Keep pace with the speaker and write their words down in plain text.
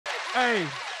Hey,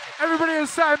 everybody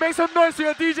inside, make some noise for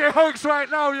your DJ Hoax right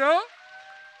now, yo.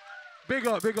 Big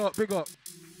up, big up, big up.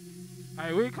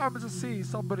 Hey, we come to see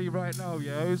somebody right now,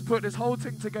 yeah, who's put this whole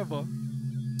thing together.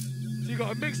 So you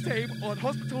got a mixtape on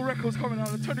Hospital Records coming out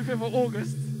on the 25th of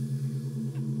August.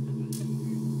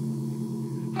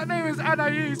 Her name is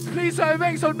Anaïs. Please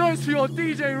make some noise for your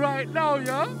DJ right now,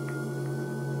 yeah?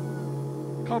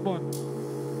 Come on.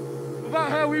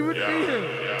 Without her, we wouldn't be here.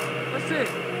 That's it.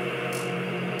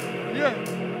 Yeah.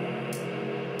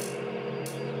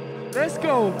 Let's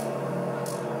go.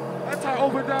 Anaïs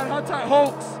Oppidan, Anaïs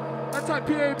Hoax, Anaïs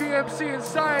P.A.B MC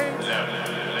inside.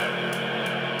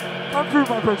 Come through,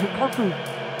 my brother, come through.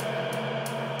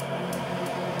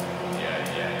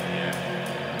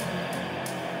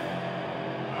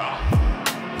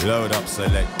 Load up,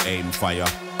 select, aim, fire.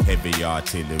 Heavy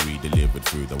artillery delivered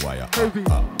through the wire.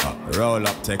 Roll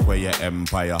up, take away your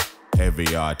empire.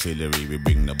 Heavy artillery, we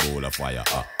bring the ball of fire.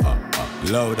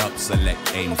 Load up, select,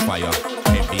 aim, fire.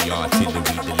 Heavy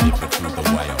artillery delivered through the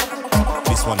wire.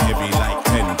 This one heavy like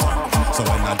 10 tons. So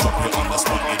when I drop it on the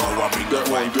spot, you know I bring the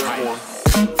white high.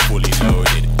 Fully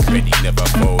loaded, ready, never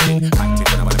folded. Active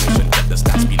when I'm on a mission, let the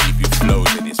stats believe you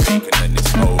floated. It's vacant and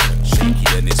it's open, shaky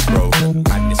and it's broken.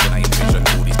 Madness when I envision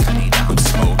all these candy down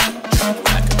smoke. Travel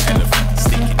like an elephant,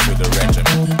 sticking to the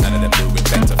regiment. None of them do it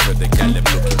better for the gal, them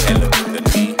looking elegant than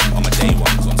me. On my day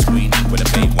ones on screen, with the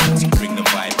main ones, bring the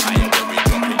vibe higher when we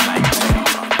drop it like 10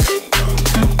 tons.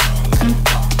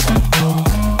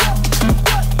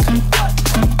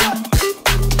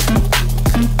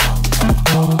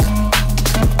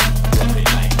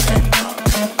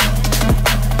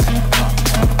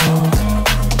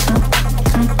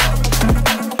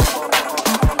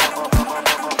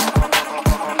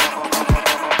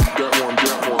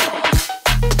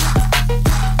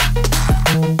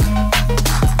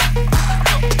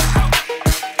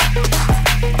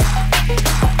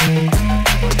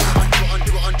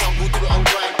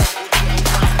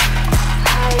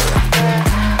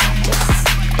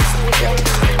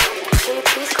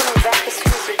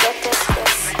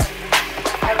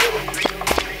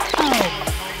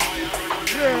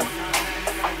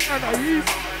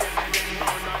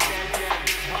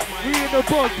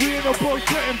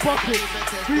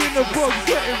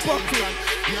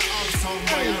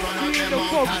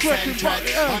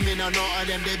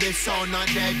 Sound not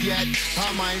dead yet.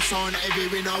 Her mind sound heavy,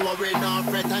 we no worry, no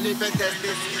fret. And if it test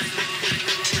this,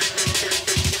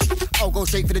 I'll go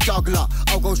straight for the jugular,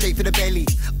 I'll go straight for the belly.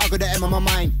 I got the M on my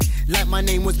mind, like my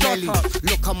name was Melly.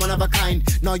 Look, I'm one of a kind.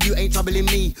 No, you ain't troubling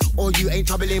me, or you ain't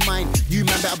troubling mine. You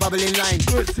man better bubble in line.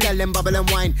 Tell them bubble and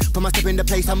wine. Put my step in the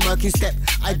place, I'm working step.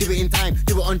 I do it in time,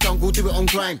 do it on jungle, do it on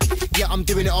grime. Yeah, I'm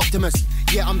doing it Optimus.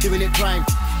 Yeah, I'm doing it crime.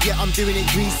 Yeah, I'm doing it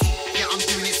greasy. Yeah, I'm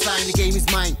doing it slime. The game is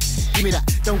mine. Give me that,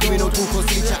 don't give me no talk or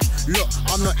silly chat. Look,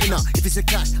 I'm not inner, if it's a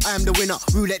clash, I am the winner.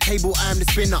 Roulette table, I am the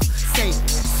spinner. Saint,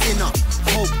 sinner,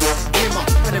 hope, glimmer.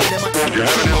 Whenever them are talking,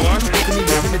 look at me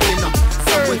whipping the dinner.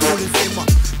 Subway calling simmer.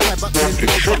 Drive up to the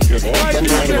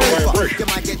river. You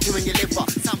might get you in your liver.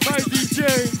 My DJ.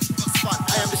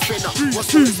 I am the spinner. What's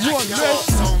this one, man?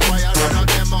 Somewhere I run out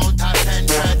them out at 10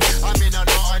 dread. I'm in a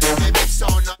lot of them, they make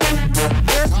sound.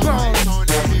 Let's go.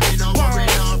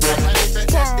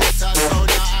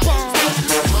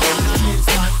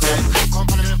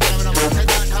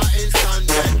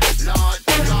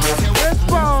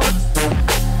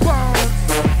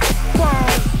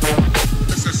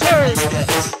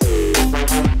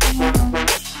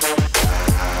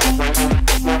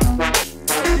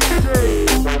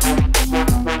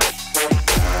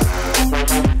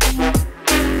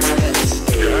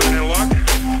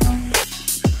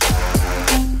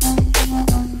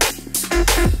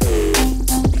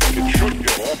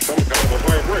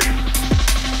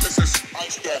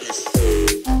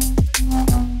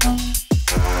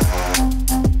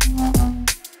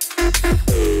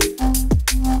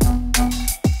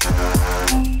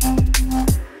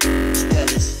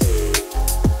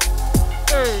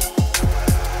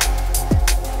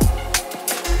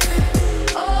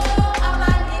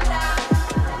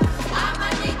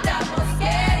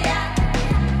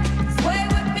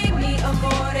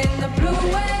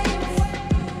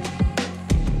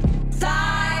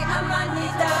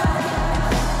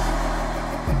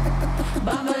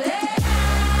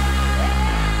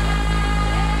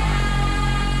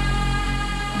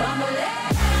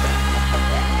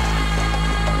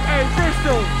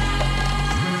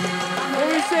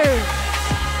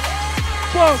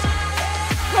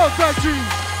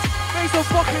 Make some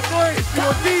fucking noise for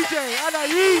your DJ,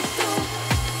 Anaïs.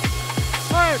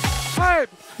 Hype, hype.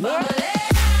 What?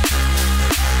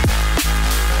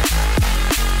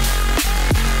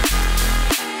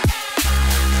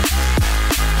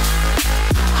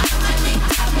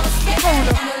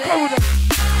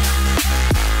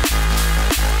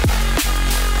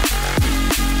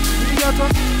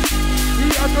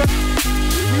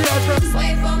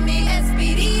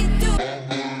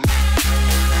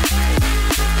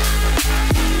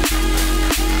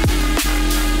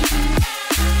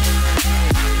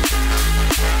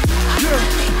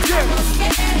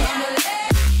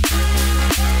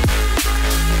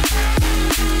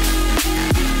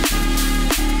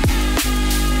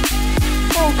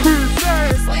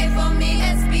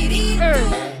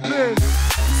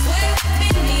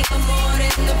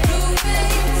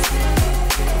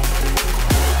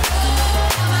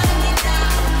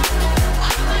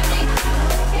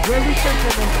 Where we taking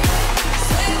us?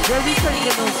 Where we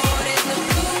taking us?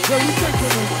 Where we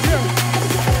taking us? Yeah.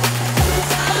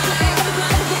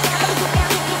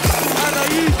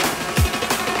 Anaïs.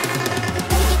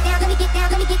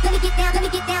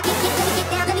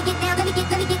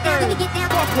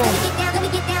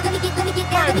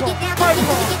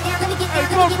 Hey,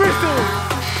 go Bristol!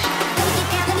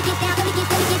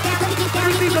 Let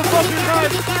me see some fucking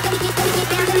hands! Let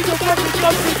me see some fucking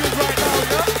club figures right now,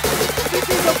 yeah? Let me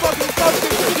see some fucking club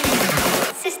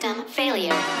figures! System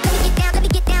failure. Hey,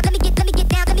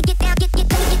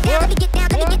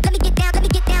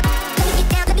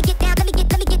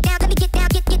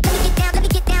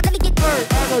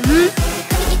 Anaïs!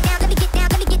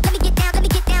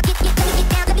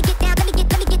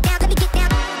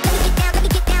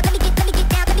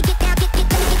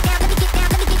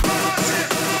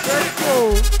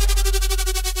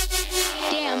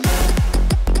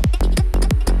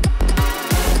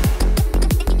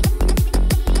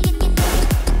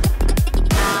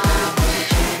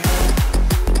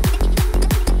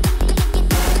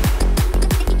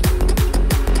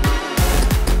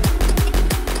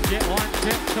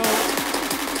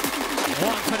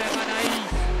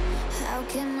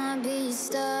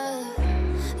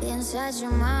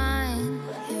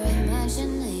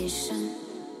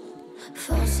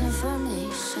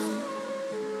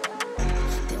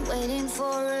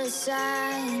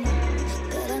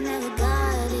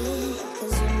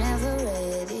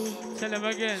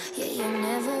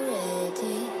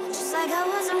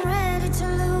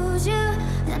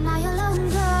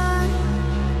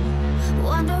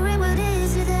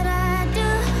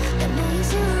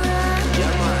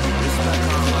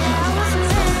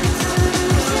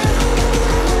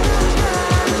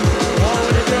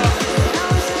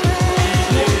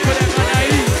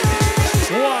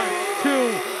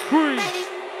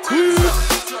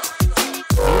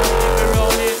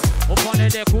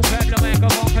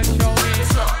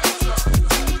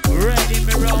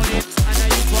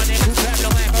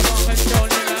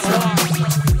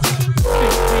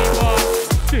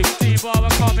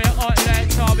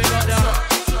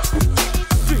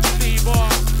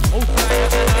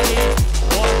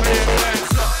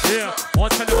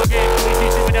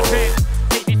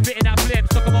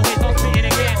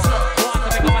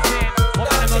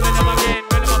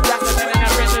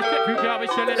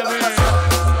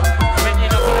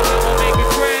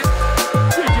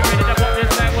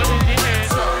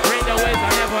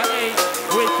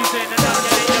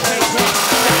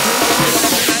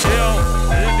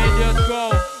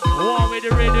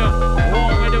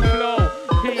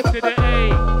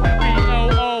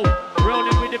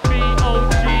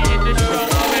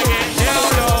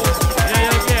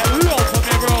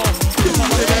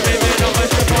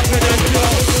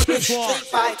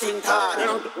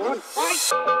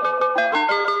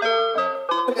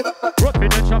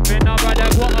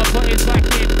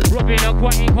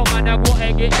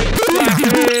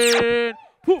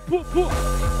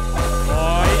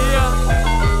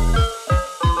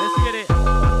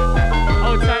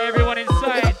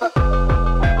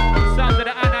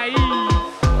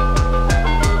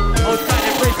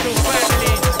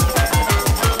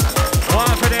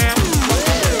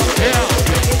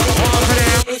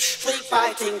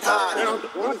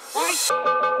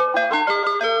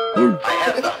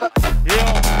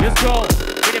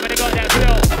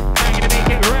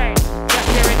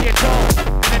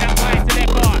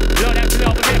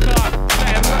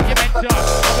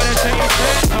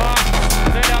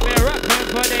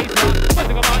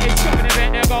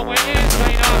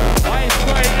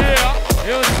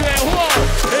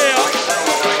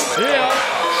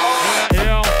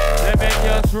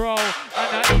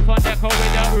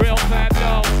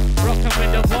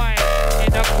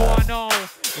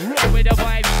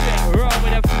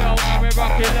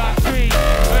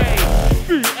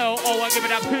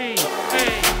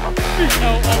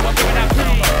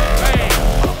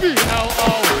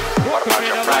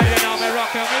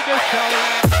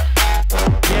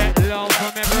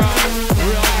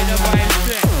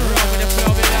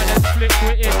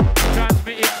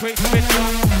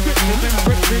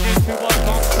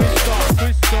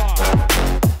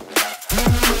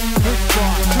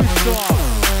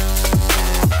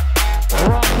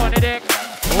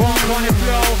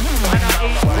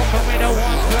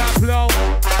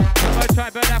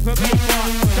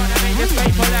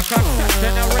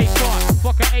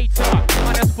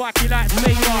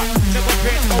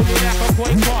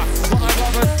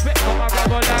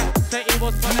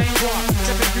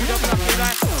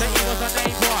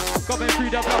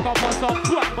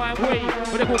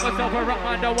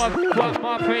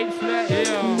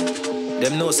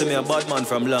 Them know see me a bad man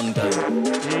from long time.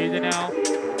 Easy now.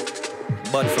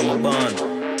 Bad from a barn.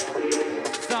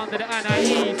 Sound of the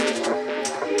Anai's.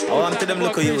 I want to them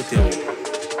look at you, too.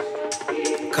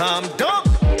 Calm down.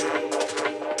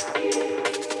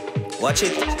 Watch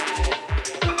it.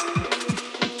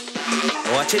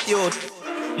 Watch it, youth.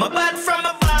 My bad from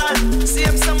a barn. See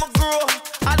him some grow.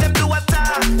 All them do a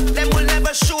talk. Them will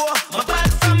never show. My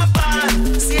bad from a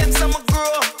barn. See him some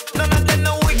grow. None of them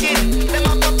no wicked. Them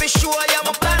a puppy show. Yeah,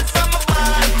 my bad from a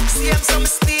barn. See him some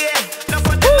stay. None of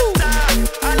them a talk.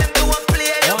 All them do a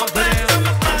play. Yeah, my bad from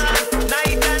a barn.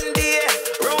 Night and day.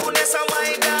 Roundness of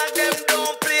my dog. Them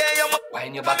don't play. Yeah, my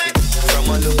wine your back it. From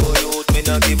a look youth, me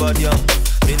not give a damn.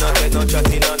 Me not get no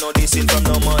chatting and no dissing from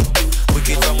no man.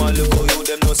 Wicked from a look you,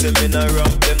 them no say me no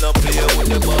ram. Them no play with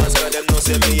the boss, cause them no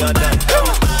say me a damn.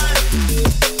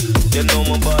 Them know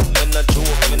my bad, me no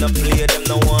joke, me no play. Them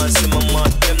no want see my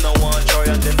mad, them no want try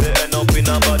and then they end up in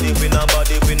a body, in a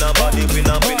body, in a body, in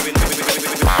a body.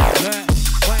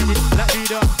 Wind it, that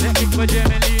leader, that kick for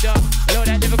German leader. Low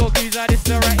that difficult geezer, this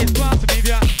the right response to me,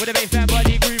 yeah. With a baseline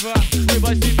body groover,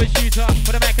 Ruber super shooter.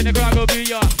 For the mic and the ground go be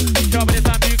ya. Trouble this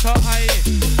time you cut high.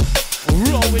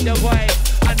 Roll with the vibe,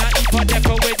 and I eat for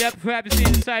deco with the P.A.B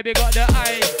inside. We got the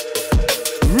eye.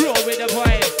 Roll with the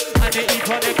vibe, and they eat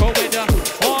for deco with the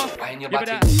give it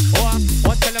that.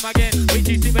 One tell them again. Wait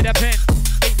till you sit with the pen.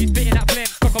 Ain't you spitting that flame?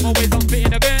 Cock on my ways, I'm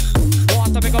spitting again.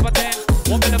 One to pick up a 10.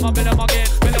 One bill them again.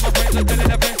 Bill them my friends, I'm telling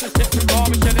the friends to sit through car,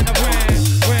 we shelling the wind.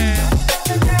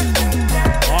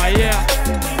 Oh yeah.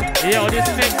 Yo, this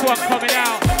next one coming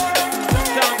out.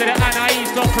 Sound of the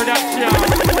Anaïs Oppidan.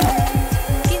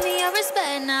 Give me your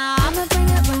respect now. I'ma bring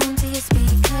it round to your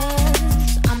speakers.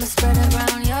 I'ma spread it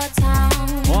around your town.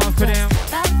 One for them.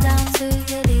 Back down to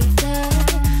your leader.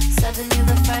 Serving you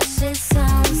the freshest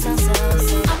sound.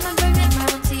 I'ma bring it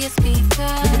round to your speakers.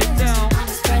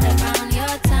 I'ma spread it around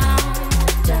your town.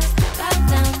 Just back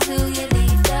down to your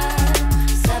leader.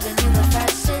 Serving you the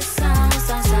freshest sound.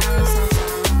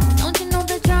 Don't you know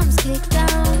the drums kick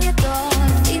down your door?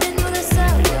 Even though the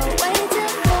sound you're waiting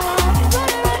for.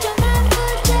 Run around your man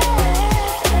for days.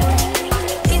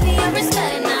 Give me your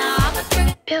respect now. I'ma bring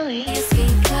it Billy. Your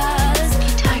speakers.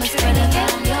 I'ma spread it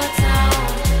around your town.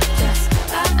 Just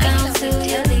back down to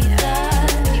your leader.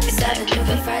 Serving you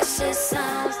the freshest sound.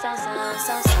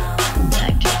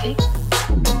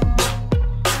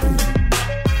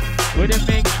 With a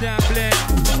mix sampling,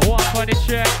 walk on the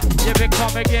track, you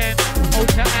become again.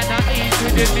 Ultra Anai's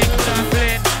with the mix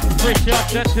sampling, fresh up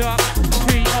the top,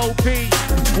 P.O.P.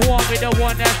 One with the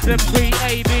one that's the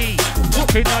P.A.B.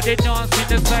 Rocking on the dance in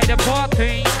the side of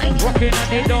party, rocking on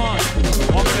the dance.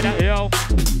 One with that yo,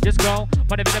 just go.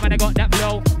 For the rhythm and I got that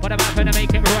flow, but I'm not gonna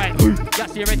make it right.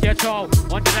 Just hear it your toe,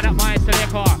 one to that my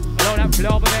selector, allow that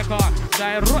flow of the car. So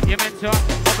I rock your mentor,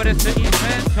 over the city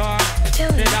center.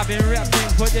 Then I've been rapping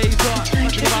for days on.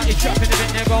 Talking about it, dropping the bit,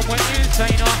 they're going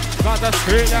insane on. Cause I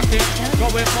straight that thing,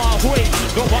 going my way.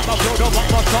 Don't want my flow, don't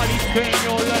want my Charlie Spain.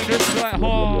 You're like this right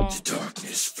hard. The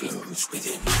darkness flows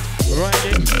within. Ride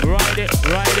it, we roll it.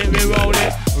 Ride it, we roll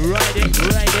it.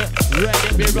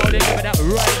 Give me that,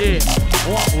 ride it.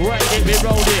 Ride it, we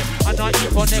roll it. And I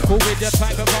eat on nickel with the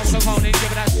pipe of component. Give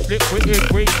me that split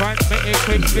quick, transmit it,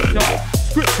 quick, split up.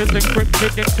 Scriptures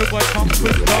encrypted into a tongue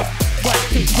twister. Right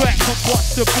kick back from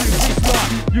what's the blue sister.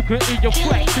 You can eat your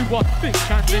flex to a big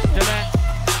transistor man.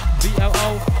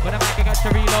 B-O-O, when I'm making a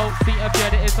reload. C-F,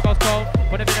 yeah, it is the most cold.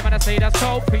 When the minute when I say that's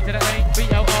cold, P to the A,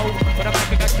 B-O-O, when I'm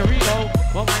making a reload.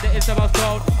 One when it is the most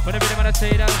cold. When the minute when I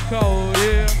say that's cold,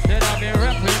 yeah. Then I've been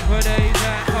rapping for days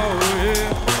and oh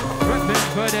yeah. Rapping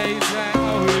for days and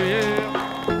oh yeah.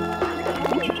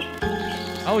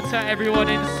 Out to everyone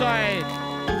inside.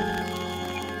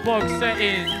 BOG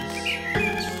settings.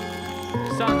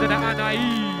 Sound of the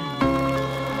Anai's.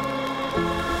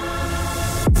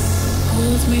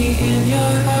 Hold me in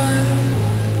your arms,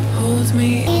 hold me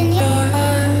in your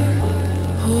arms,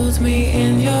 hold me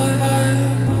in your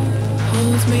arms,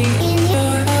 hold me in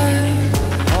your arms,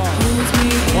 hold me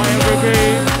in your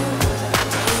arms.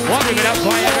 What give it up,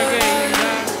 fire brigade.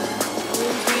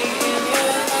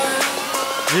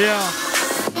 Yeah.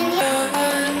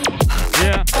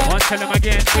 One tell them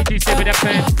again, 87 with a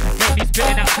pen. Make me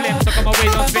spitting that flame, so come away,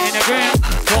 I'm spitting again.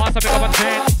 So I pick up a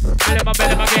 10. Bell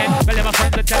him again. Bell my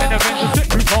friends are telling their friends to sit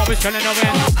through car, we're shelling the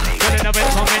wind. Shelling the wind,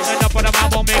 commenting up on the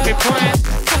mouth, won't make it friends.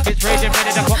 It's raging,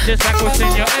 ready to pop this like what's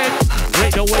in your head.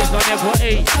 Rate the waves on level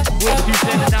 8. What you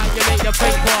said, and now you late the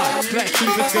paper. Black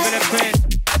keepers giving a pen.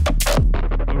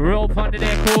 Roll on the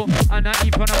deco, and I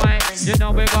eat on the mic. You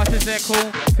know we got this echo.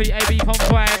 P.A.B from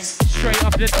vibe, straight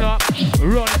off the top.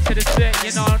 Run to the set,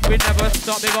 you know we never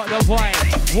stop. They got the vibe.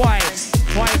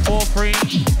 5, 4, 3.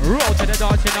 Roll to the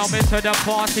dance, you know, me to the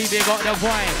party. They got the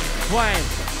vibe.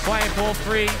 5, 4,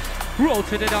 3. Roll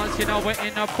to the dance, you know, we're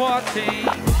in the party.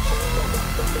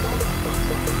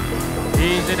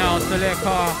 Easy now,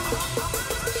 Selector.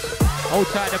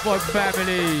 Outside the BOG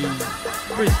family.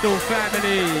 Bristol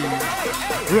family.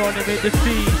 Rolling with the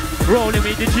C. Rolling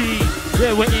with the G.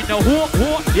 Yeah, we're in the walk.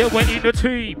 Yeah, we're in the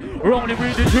team. Rolling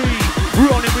with the G.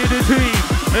 Rolling with the team.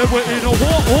 Yeah, we're in the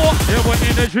walk. Yeah, we're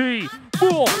in the G.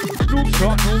 Four. No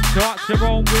shots, they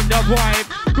roll with the vibe.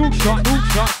 No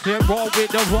shots, they roll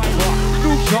with the vibe.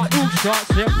 No shots,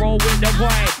 they roll with the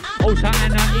vibe. Outside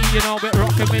Anaïs, you know, we're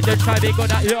rocking with the tribe. They got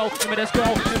that yo, give me the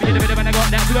scroll. Give me the rhythm and I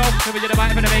got that flow. Give me the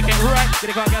vibe and I make it right. Get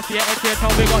the car, gas, yeah, it's here,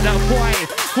 we got that 5,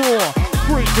 4,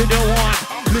 3 to the 1.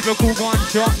 Liverpool one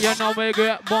shot, you know, we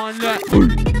get one.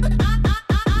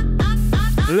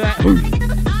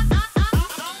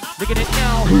 Look at it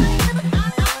now.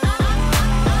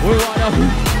 We want to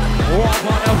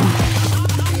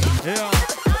yeah,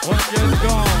 one just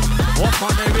gone. Walk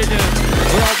on the rhythm,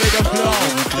 roll with the flow.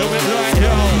 Do it right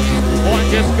now. One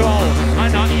just go.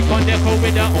 And not even deco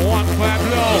with that 1 5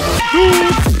 blow.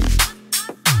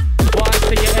 One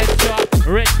to your head drop.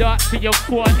 Red dot to your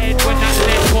forehead when that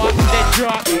leg walk, they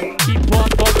drop. Keep on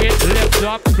bucket, lift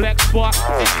up, flex spot.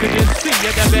 Until you see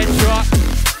you the bed drop.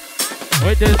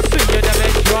 With the see you the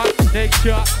bed drop, they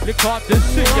shot. Look up the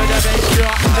see you the bed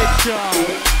drop, they shot.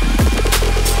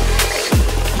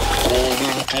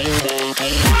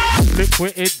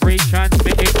 Liquid it,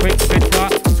 transmit it, quick fitter.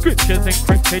 Scriptures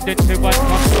encrypted into a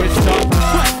tongue twister.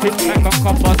 Crack it like a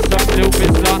copper, some blue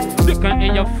whistler. Look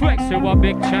at your flex, you a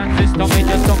big transistor, make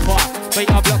you suffer.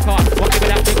 Beta blocker, what give me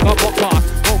that big blocker?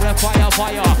 Go with fire,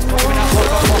 what give me that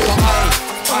blocker,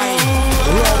 aye.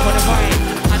 Roll for the vibe,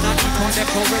 and I keep on the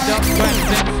go with the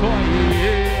friends and toy,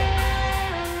 yeah.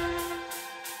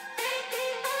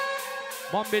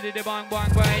 One bit of the bang,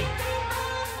 way.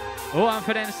 One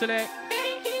for them select.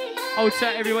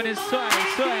 Outside, everyone is side.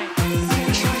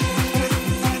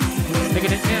 Look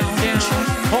at it down.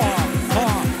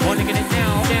 One look at it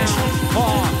down.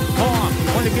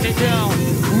 One look at it down.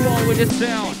 Roll with the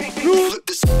sound.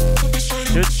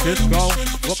 Just go.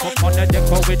 Walk up on the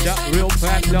deco with that real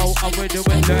bad low. I will do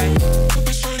it like.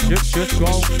 Just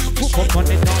go. Walk up on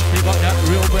the dance. They got that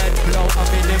real bad flow. I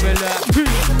will do it like.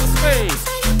 Hey,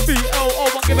 B-O-O,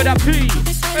 won't give it that P.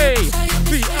 Hey,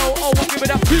 B-O-O, won't give it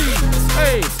that P.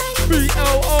 Hey,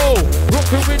 B-O-O,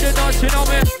 rockin' with the dance, you know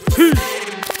me. Hey,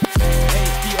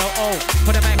 B-O-O,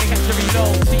 for the man can catch the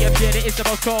reload. CFJ, it is the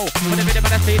most goal. For the rhythm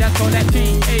and I say that's called that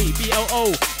T. Hey,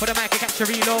 B-O-O, for the man can catch the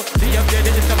reload. CFJ, it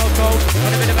is the most goal. For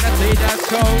the rhythm and I say that's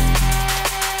cold.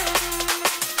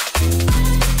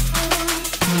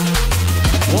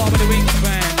 What with the wings,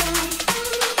 man?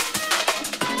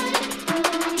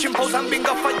 Chimpos and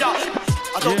bingo for ya.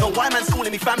 I don't know why man's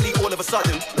calling me family all of a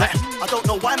sudden. Like, I don't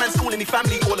know why man's calling me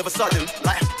family all of a sudden.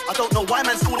 Like, I don't know why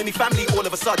man's calling me family all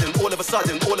of a sudden. Yeah. I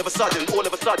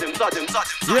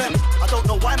don't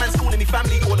know why man's calling me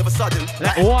family all of a sudden.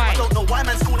 Like, why? I don't know why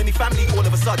man's calling me family all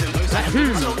of a sudden. Like,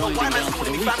 I don't know why man's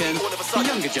calling me family all of a sudden. The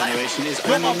younger generation is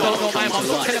only not tell a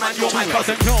man you're my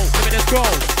cousin. No, give me the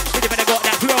scroll. Give me the got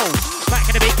that flow. Back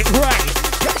in the make it right.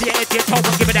 Yeah, it's your toe,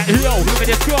 give me that low. Give me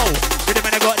the scroll. Give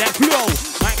me the got that flow.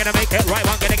 Ain't gonna make it right,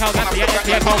 won't get a cow. That's the end,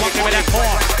 yeah, won't give me that four.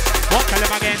 What tell him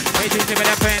again? Wait till you give me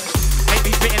that pen. Make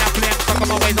me spit in a flame. Suck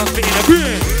on my ways, I'll spit in a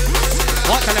pen.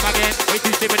 What tell him again? Wait till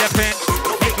you give me that pen.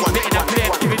 Make me spit in a flame.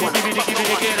 Give it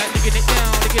again. Like digging it down.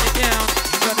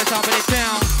 Got the top of it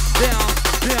down.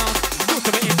 Most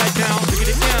of it inside down.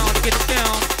 Digging it down.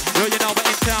 Yo, you know we're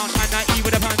in town. Anaïs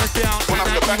with the pounders down.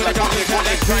 Anaïs with the down.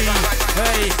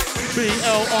 Hey,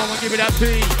 B-L-O, we'll give it that P.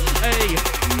 Hey,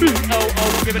 B-L-O,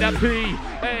 we'll give it that P.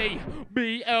 Hey,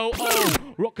 B-L-O.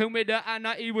 Rockin' with the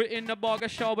Anaïs, we're in the BOG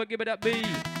show, we'll give it that B.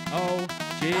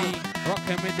 O-G,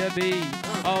 rockin' with the B.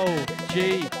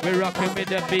 O-G, we're rockin' with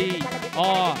the B.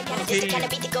 R-T,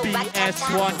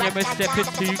 B-S-1, yeah, we're stepping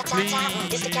too clean.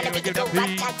 We'll give it that B.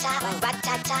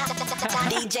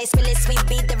 DJ Spillis, we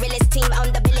be the realest team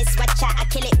on the billis. Watch out, I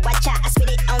kill it, watch out, I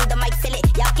spit it on the mic, fill it.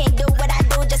 Y'all can't do what I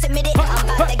do, just admit it. I'm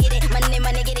about to get it,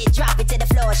 money, get it, drop it to the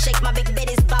floor. Shake my big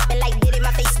bitties, bopping like did it,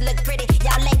 my face look pretty.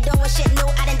 Y'all ain't doing shit new,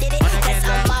 I done did it. That's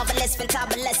all marvelous,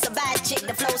 fantabulous, a bad chick,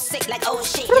 the flow sick like oh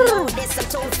shit. You know this, I'm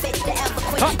too fit to ever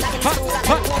quit. Like in the schools, I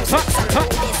got wounds, I'm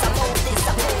this.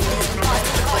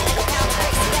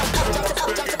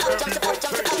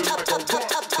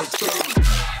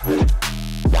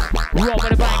 Roll with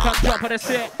the bank, come jump on the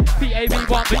set. P.A.B. be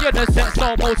on the set.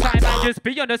 Slow mo time and just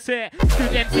be on the set.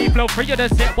 Shoot MC flow free on the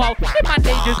set. Wow, the man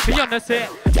they just be on the set.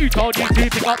 You told you to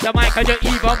pick up the mic and you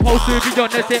even post to be on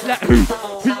the set. Like who?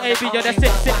 P.A.B. on the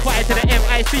set. Sit quiet to the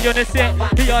M.I.C. on the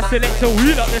set. He are selector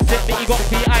wheel up the set. But he got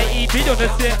P.I.E.B. on the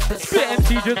set. Spit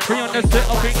MC just free on the set.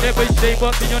 I think they wish they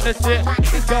were be on the set.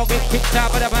 This girl gets kicked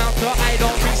out by the bouncer. I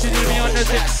don't think she need me on the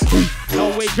set. No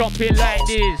way drop it like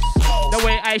this. The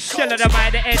way I shell at the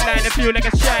mind, the headline, I feel like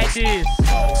a Chinese.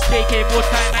 JK more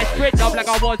time, I spread up like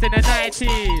I was in the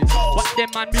 90s. Watch them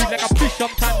man move like a fish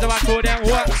sometimes, so I call them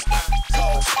what?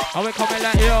 And we coming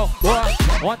like, yo, what?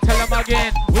 One tell them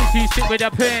again, we see sit with a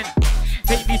pen.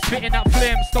 Make me spitting that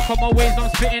flame, stuck on my ways, I'm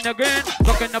spitting again.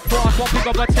 Stuck in the past, one pick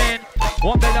up a 10.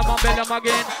 One bell them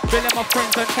again. Belling my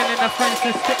friends and telling the friends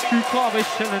to stick through car, we're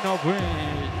shelling our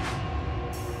brains.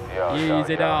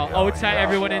 Easy now. Hold tight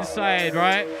everyone inside,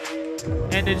 right?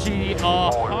 Energy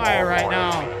are high right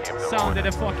now. Sound of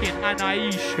the fucking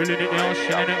Anais shilling it down,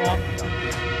 shilling it on.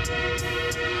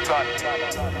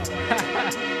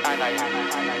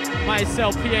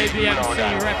 Myself, P.A.B. MC,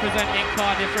 representing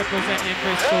Cardiff, representing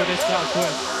Bristol, this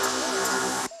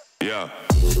Southwest. Yeah.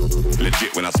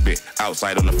 Legit when I spit,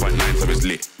 outside on the front line so it's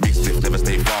lit. Big stiff, never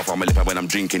stay far from my lip. When I'm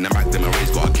drinking, the Mac, them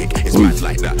race got a kick. It's mad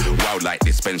like that, wild like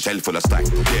this. Spend shell full of stack,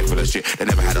 yeah full of shit. They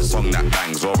never had a song that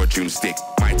bangs or a tune stick.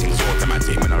 My thing's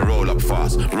automatic when I roll up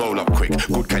fast, roll up quick.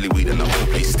 Good Cali weed and the whole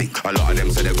place stick. A lot of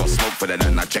them said they got smoke for that,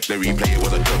 and I checked the replay, it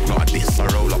was a joke, not a diss. I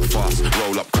roll up fast,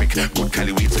 roll up quick. Good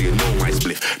Cali weed, so you know my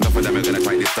spliff. None of them are gonna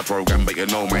try this the program, but you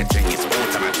know my thing. It's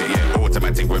automatic, yeah,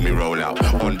 automatic when we roll out.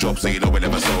 On job, so you know we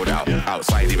never sold out.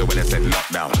 Outside, even when they said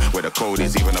lockdown, where the code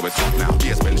is even though it's hot now.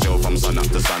 Yes, been show from sun up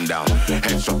to sundown.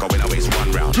 Head shocker when I waste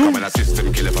one round. Come in a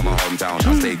system killer from my hometown.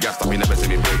 I stay gassed up, you never see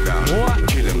me break down.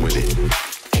 Kill him with it,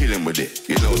 kill him with it.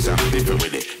 You know sound different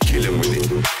with it. Kill him with it,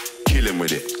 kill him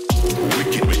with it.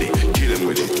 Wicked with it, kill him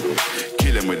with it,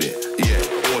 kill him with it. Yeah,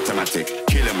 automatic,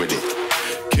 kill him with it,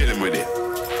 kill him with it.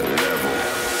 Level.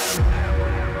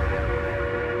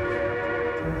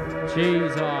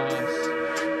 Jesus.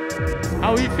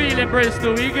 How we feeling,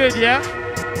 Bristol? We good, yeah?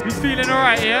 We feeling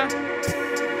alright, yeah?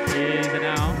 Easy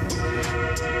now.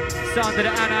 Sound of the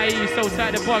Anais,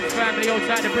 outside the BOG family,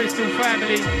 outside the Bristol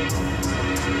family.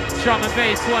 Drum and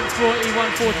bass, 140,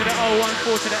 1/4 to the O,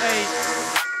 1/4 to the A.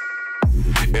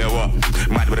 Yeah, what?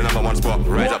 Mad with the number one spot.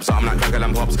 Rise up, so I'm not crackle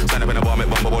and pops. Stand up in the bar, make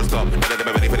bumble won't stop. Better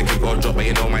than ready for the kick or drop, but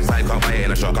you know my side can't buy it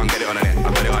in a shot. Can't get it on the net. I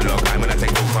got it on lock. I'm gonna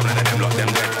take book from none of them, lock them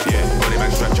dead. Yeah, body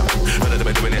back stretcher. Better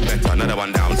than doing it better. Another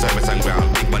one down, service and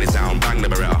ground. Big money sound, bang the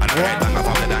beretta. And I ride bang off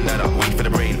after that dada. Weed for the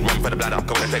brain, run for the bladder.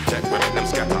 Come and take check, we make them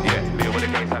scatter. Yeah, deal with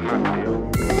the case and man.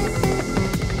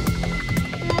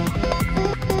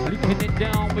 Looking it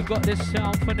down, we got this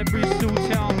sound from the Bristol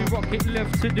town. We rock it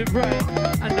left to the right,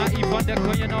 and not even the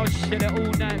gun, you know, shit it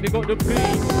all night. We got the P,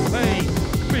 hey,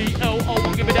 B-L-O,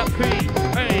 give it that P,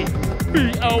 hey,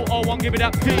 B-L-O, give it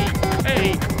that P,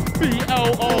 hey,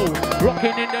 B-L-O.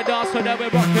 Rocking in the dance, so that we're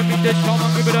rocking with the show,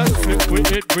 and give it a slip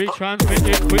with it, retransmit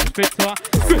it, quick spitter,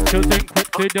 scriptures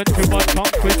encrypted, and too much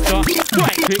tongue twister.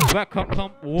 Right, kick back and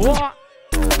come, what?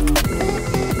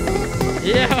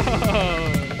 Yeah.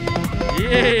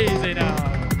 Easy now.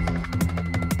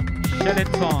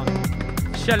 Shellington.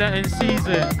 Shellington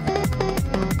season.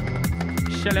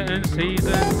 Shellington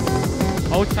season.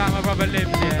 Old time my brother lives,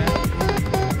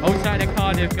 yeah. Old time the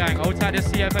Cardiff gang. Old time the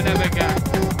CF11 gang.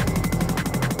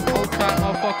 Old time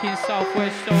my fucking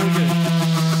Southwest soldiers.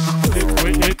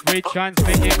 We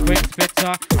transmit it, quick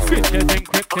spitter. Scriptures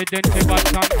encrypted into my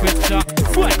tongue twister.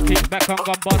 One kick back on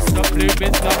gun bust up blue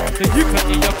bitter. So you can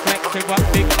need your flexive one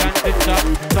big transistor.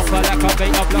 Stopper like a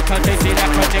beta blocker, they see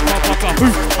like a nickel blocker.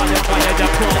 On the fire, the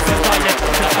cross, the lion.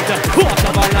 The quarter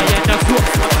of a lion, the sword.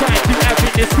 I'm trying to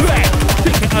every this way.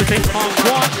 Think it as it on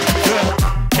one.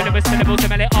 Syllable, syllable,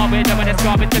 simile, all with them when it's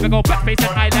garbage. Typical backface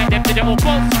and highlight them digital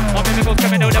false. All mimicals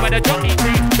criminal, them when the jockey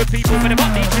tree. With people for the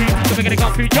motley tree. So we're gonna go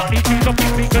through jockey trees. Or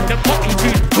big because the motley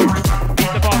tree.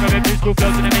 Beat the bar with new school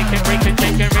flows and they make it break and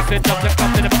shake and rip the top that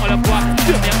comes to the bottle of what.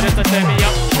 Turn me up just to turn me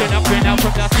up. Turn up, bring out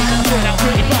from the seat. Turn out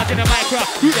pretty fast in the micro.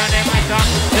 Root down there, my tongue.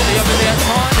 Turn me up a bit,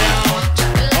 calm down.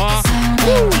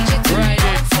 Ride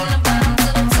it.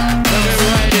 Let me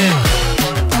ride it.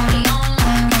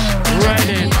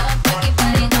 Ride it.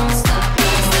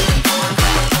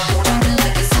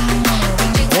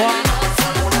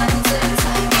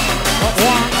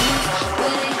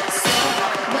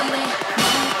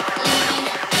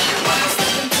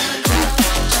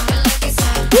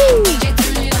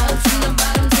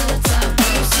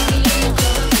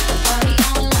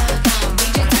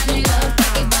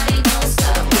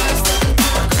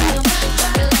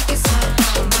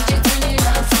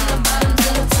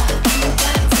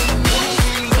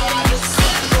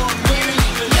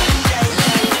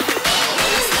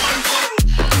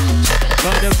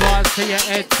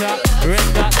 head top. Red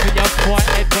dot to your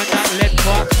forehead when that lead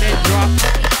pop, dead drop.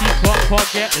 Keep up,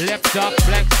 forget left up,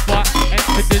 black spot.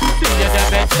 Enter the sea of the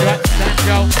bed shot, stand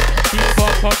out. Keep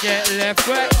up, forget left,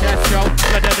 right, catch out.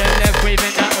 Rather than left,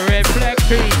 waving that red flag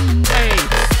P. Hey,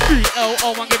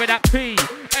 P-O-O, and give it that P.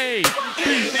 Hey,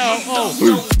 P-O-O.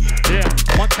 Yeah,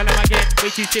 one tell him again,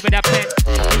 wait till you see with that pen.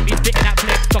 Keep me spitting that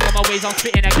flex, talk on my ways, I'm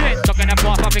spitting again. Talking that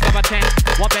boss, I pick up a 10.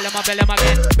 One bell him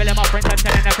again. Bell him my friends, I'm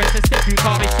telling their friends to step you,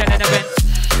 can't be telling events.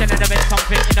 Telling events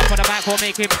something enough for the mic or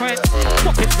make it print.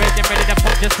 Pockets ready to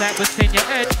pop just like what's in your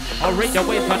head. I'll rate the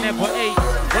waves, I never ate.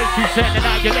 Way too certain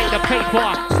that you lay the paper.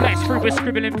 Slash through with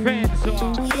scribbling pens.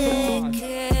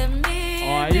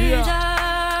 Oh yeah.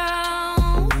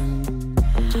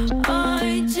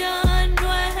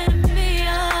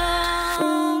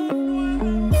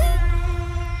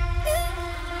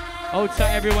 Hold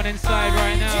tight, everyone inside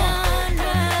right now.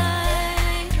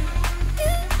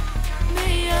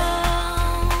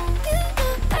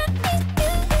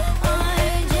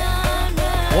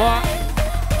 What?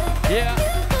 Yeah.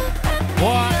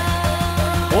 What?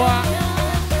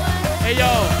 Hey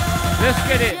yo, let's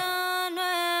get it.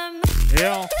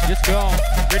 Yo, just go.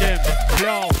 Rhythm,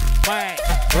 flow, mic,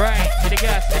 right to the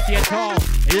gas, let's get tall.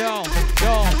 Yo,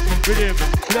 go. Rhythm,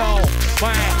 flow,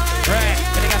 mic, right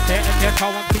to the gas, let's get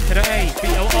tall. 1 P to the A,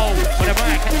 B-O-O. On the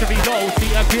mic, catch the V-low,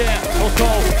 see up here, also.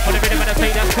 On the rhythm and the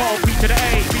play, that's called P to the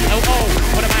A, B-O-O.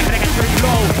 On the mic, and I catch the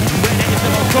V-low. When it is the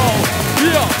logo.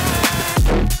 Yeah.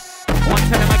 One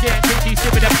tell him again, think he's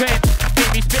with a pen. Think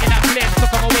me spitting that flame, so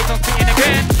come away, I'm spitting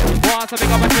again. Once I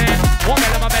pick up a 10, one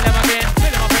bell him again.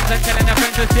 Filling my friends and telling their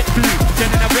friends to sit through.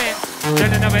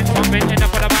 Telling events, something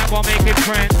enough for the mic, won't make it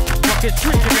friends. Rock it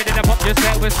street, you ready to pop your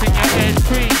set, we'll sing your head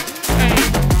scream. Hey,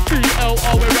 P-O-O,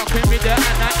 we're rocking with the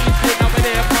Anaïs Oppidan over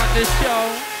there upon the show.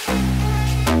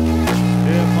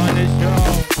 Here upon the show.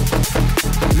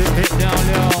 Lift it down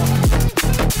low.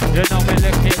 You know we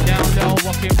lift it down low.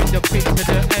 Walking with the P to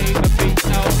the A, the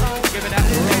B-O-O. Give it that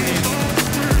rolling.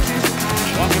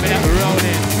 Walking with that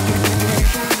rolling.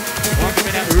 Walking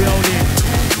with that rolling.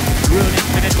 Rolling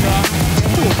to the top.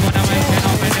 Move on the mic and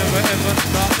I'll never ever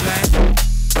stop like.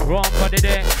 Wrong for the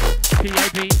deck.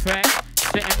 P.A.B track.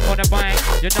 Sitting for the bike.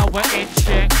 You know we're in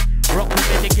check. Rockin'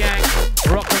 with the gang,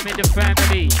 rockin' with the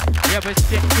family. Yeah, we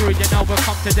stick through, you know we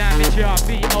come to damage. Yeah,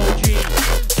 B.O.G,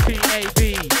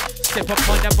 P.A.B. Step up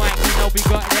on the mic, you know we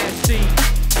got that C.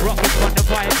 Rockin' on the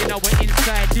vibe, you know we're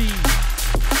inside D.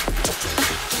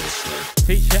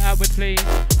 Teach you how we play.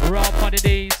 Roll up on the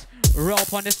D's. Roll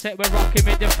up on the set, we're rockin'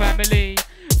 with the family.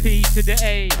 P to the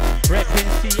A, reppin'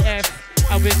 CF.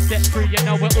 And we step through, you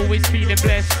know we're always feeling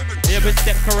blessed. Yeah, we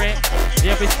step correct.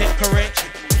 Yeah, we step correct.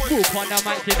 Whoop on the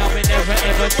mic, you know we never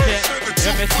ever step.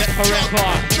 Yeah, we step forever.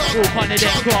 Whoop on the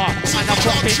deck car, and I'm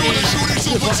popping in.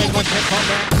 Whoop on the gun, check on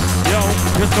them. Yo,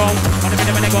 just go. On the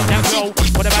minute when they got that flow.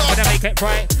 Put the back, gonna make it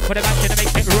right. Put the back, gonna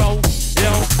make it roll.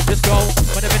 Yo, just go.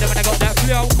 On the minute when I got that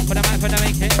flow. Put the back, gonna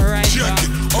make it right.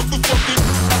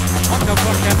 On the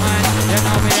fucking mic, you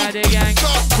know we are the gang.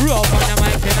 Roll on the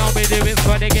mic, you know we do it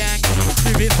for the gang.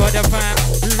 Do it for the fam.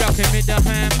 We rockin' with the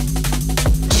fam.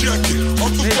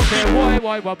 They say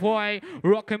boy,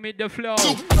 rockin' with the flow.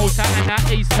 Outside and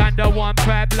that east and the one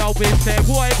P.A.B. We say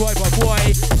boy,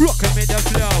 rockin' with the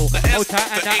flow.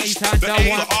 Outside and that east and the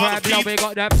one P.A.B. We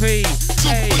got that P.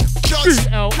 Hey,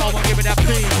 B-L-O, I'll give it that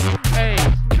P. Hey,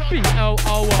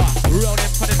 B-L-O,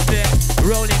 rolling for the step,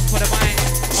 rolling for the mic.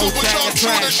 Outside the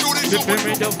track, living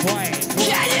with the point.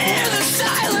 Can you hear the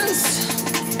silence?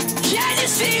 Can you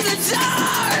see the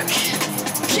dark?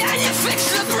 Can you fix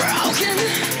the broken?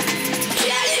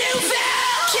 Can you feel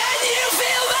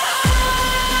the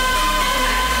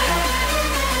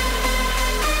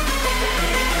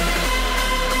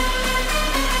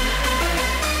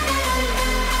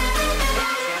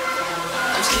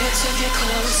I'm scared to get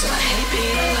close and I hate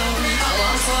being alone. I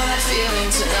long for that feeling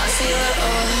to not feel at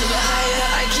all. The higher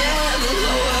I get, the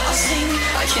lower I'll sink.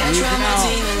 I can't drown my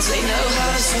demons, they know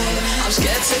how to swim. I'm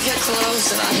scared to get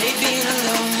close and I hate being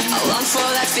alone. I long for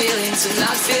that feeling to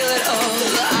not feel at all.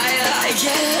 The higher I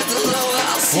get, the lower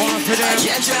I'll sink. I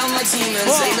can't drown my demons,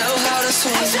 they know how to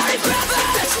swim. I'm sorry brother,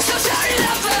 so sorry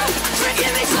lover.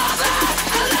 Forgive me father,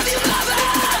 I love you mother.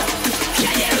 Can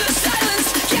you hear the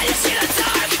silence? Can you see the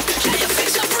dark? Can you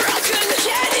fix the broken?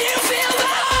 Can you feel the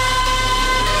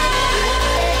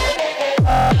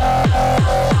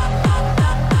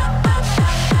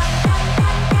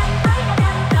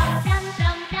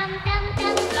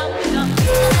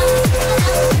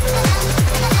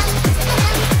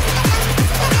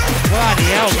Bloody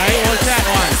hell, mate, what's that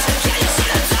one?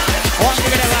 What,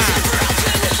 give it a laugh.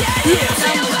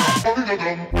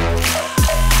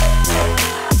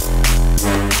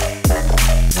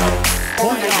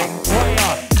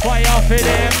 for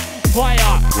them.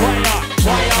 Fire, fire,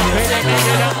 fire for them. Give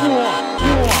me that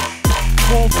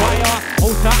more fire.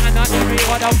 Outside and I give me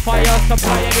all the fire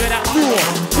supply. Give me that more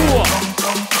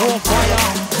fire.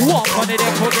 Walk on it,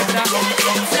 then put it that.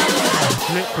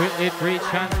 Flip with it,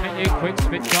 retransmit it, quick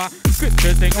switcher.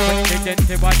 Scriptures in quick,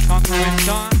 identify tongue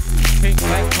twister. Pink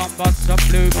like combust of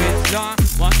blue vista.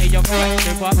 One of your friends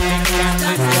with a pink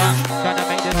transistor. Tryna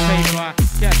make this paper,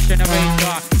 cash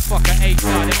generator. Fuck a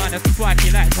HR, the man is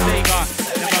spiky like Sega.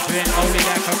 Never been holy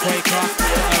like a Quaker.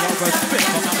 I got a spit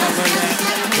from my mother leg.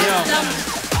 Yo,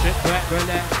 spit back,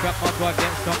 relax, grab my boy,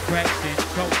 get some correction.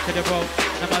 Choke to the rope,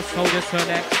 now my soldier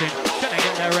selection. Tryna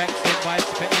get direction by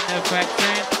spitting the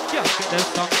vaccine. Just get the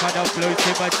song kind of blue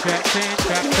to my trapping.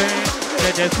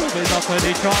 Then there's bubbles off of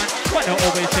the tron. But don't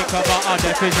always think about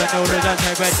other things and know that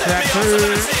I'm a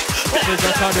trapping. Bubbles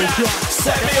off of the tron.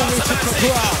 But they always think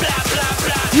about.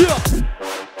 Yeah.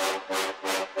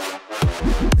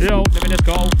 Yo, let me just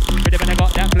go. Pretty when I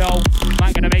got that flow.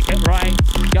 I'm gonna make it right.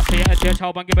 Just see it as your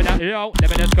child and give it that. Yo, let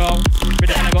me just go.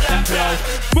 Pretty when I got that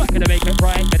flow. I'm gonna make it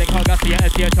right. But they can't just see it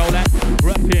as your child.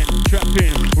 Rapping,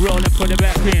 trapping, rolling for the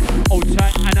back in. Old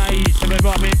tight and Anaïs, so we're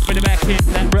robbing for the back in.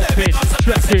 That rapping,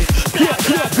 trapping.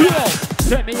 Yo.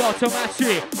 Set me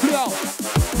automatic. Yo.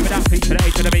 Give me that P to the A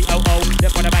to the B, oh.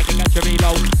 Then for the back and get your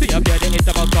reload. See up here, there is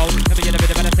double go. Let me get a bit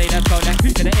of better say let's go. That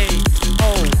P to the A,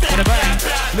 oh. For the back,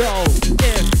 low,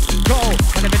 if, go.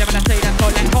 When a bit of better say let's go.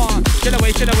 Like hard. Chill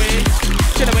away.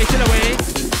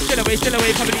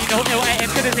 Probably no L-I-M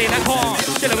to the Z like hard.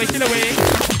 Chill away.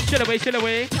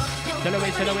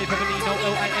 Probably no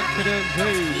L-I-M to the Z.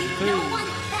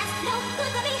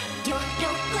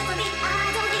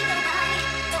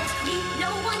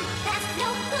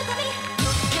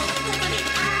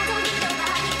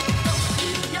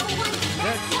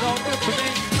 No good for me.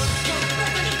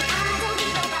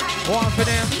 One for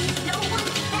them.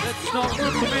 That's not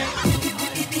good for me.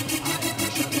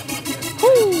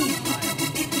 Woo!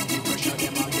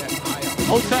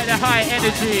 Outside the high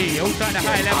energy, outside the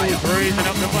high levels, raising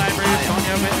up the vibration.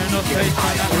 You're making us face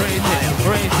on that raise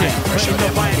the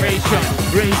vibration,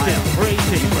 raise the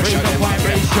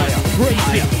vibration, raise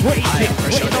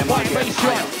the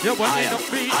vibration. You're running up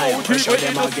the OG,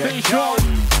 waiting the station.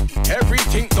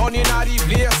 Everything done in the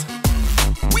place.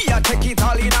 We are take it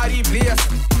all in the place.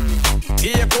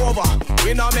 Take over,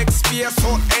 we not make space.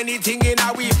 So anything in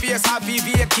our face have we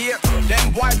vacate.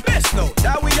 Them boy best know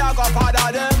that we are gonna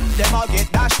father them. Them all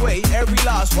get dash way, every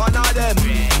last one of them.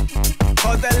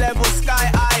 Cause the level sky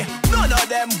high. None of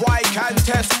them boy can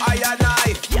test I and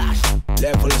I.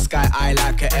 Level sky high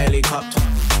like a helicopter.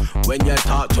 When you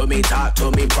talk to me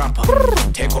proper.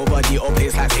 Take over the old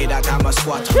place like say that I'm a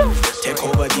squatter. Take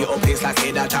over the old place like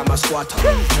say that I'm a squatter.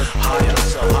 Higher,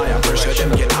 pressure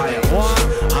them get higher.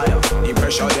 Higher, the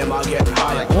pressure them all get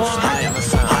higher. Higher,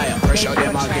 pressure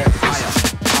them all get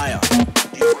higher.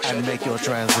 And make your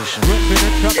transition. Listen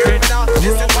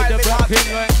while we talking.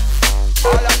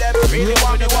 All of them really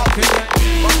want me walking.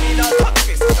 But me not talk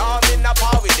this, I'm in a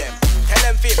power with them. Tell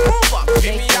them fit, move up,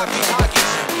 give me a big target.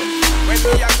 When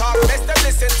me a talk, best them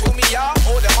listen to me, yeah.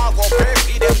 Oh, them all go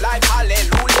crazy, them like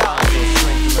hallelujah.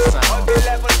 On the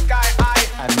level sky high,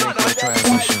 and make your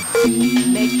transition.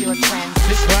 Make your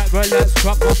transition. Right, well, let's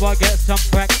drop my boy, get some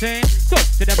practicing. Talk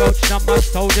to the roach, now my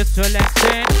soldiers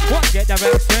selecting. One get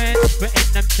direction, putting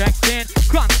them checks in.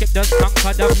 Can't skip the song,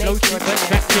 cause the flow to the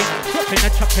checking. Dropping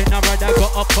and chopping, I rather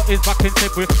got up, put his back in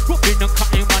table. Rubbing and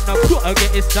cutting, man, I gotta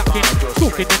get his stacking.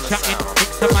 Talking and chatting,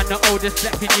 mix a man, the oldest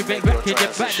slacking. You bet wrecking, you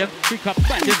bet them. Freak up,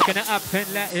 bad, it's gonna happen,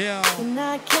 let yo. And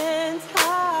I can't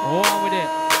hide. On with it.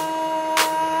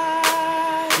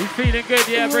 You feeling good,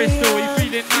 yeah, Bristol? You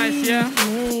feeling nice, yeah?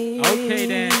 Okay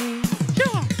then.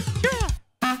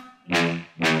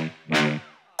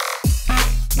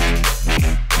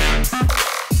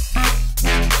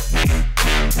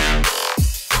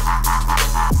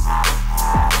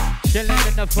 Chilling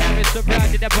in the forest,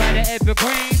 surrounded by the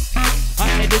evergreen. I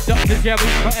need the doctors, yeah, we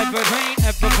forever green.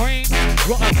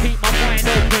 Gotta keep my mind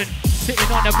open,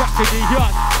 sitting on the back of the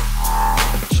yacht.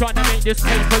 Trying to make this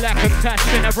paper like a cash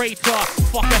generator.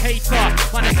 Fuck a hater,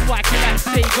 man, a spiky like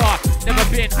Sega. Never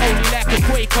been holy like a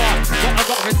Quaker. But I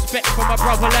got respect for my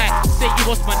brother like say he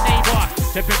was my neighbor.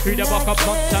 Stepping through the buck up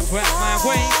once and grab my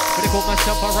way. But I call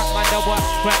myself a rap man, I watch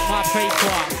grab my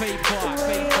paper.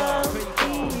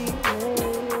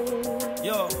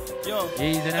 Yo,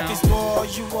 easy now. if it's more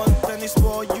you want, then it's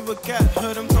more you will get.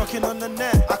 Heard them talking on the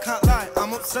net, I can't lie,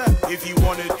 I'm upset. If you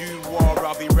wanna do war,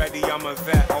 I'll be ready, I'm a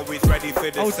vet. Always ready for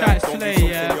the set, don't be something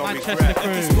you'll regret.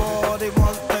 If it's more they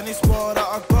want, then it's more that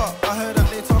I got. I heard that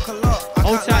they talk a lot, I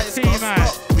can't lie, it's got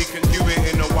stop. We can do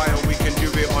it in a while, we can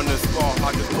do it on the spot.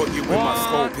 I Just put you in my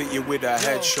scope, hit you with a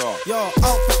headshot. Yo,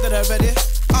 outfit that they're ready,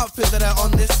 outfit that they're on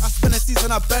this. I spend a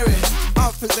season, I bury it.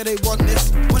 Outfit that they want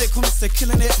this. When it comes to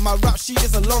killing it, my rap sheet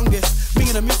is the longest. Me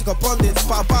and the music are bonded,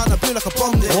 but I buy and I blue like a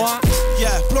bomb did.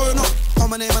 Yeah, blowing up on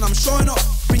my name and I'm showing up.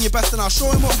 Bring your best and I'll show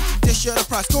him up. This year the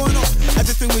price going up.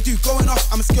 Everything we do going off.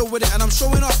 I'm skilled with it and I'm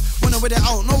showing off. When I'm with it,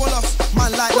 I don't know a loss.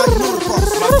 Man like you know the boss.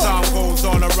 My sound goes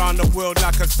all around the world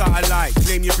like a satellite.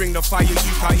 Claim you bring the fire,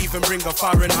 you can't even bring a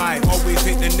Fahrenheit. Always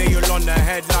hit the nail on the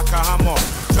head like a hammer.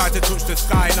 Try to touch the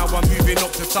sky, now I'm moving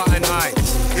up to Saturn high.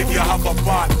 If you have a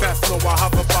bite, best know I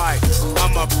have a bite.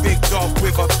 I'm a big dog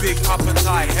with a big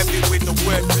appetite. Heavy with the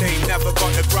wordplay, never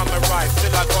got the grammar right.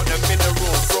 Still I got the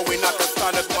minerals, throwing like a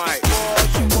stalagmite.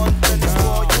 You want then it's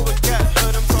more you would get.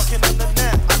 Heard them talking on the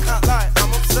net, I can't lie,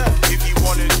 I'm upset. If you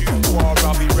wanna do war,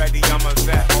 I'll be ready, I'm a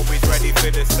vet. Always ready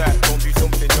for the set, don't do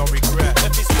something you'll regret.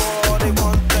 If it's more they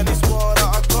want, then it's more that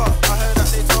I got. I heard that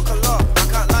they talk a lot, I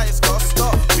can't lie, it's gotta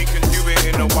stop. We can do it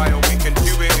in a while, we can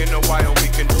do it in a while. We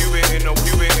can do it in a,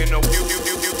 do it in a, do.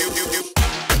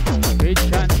 We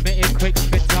transmitted quick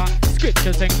fitter,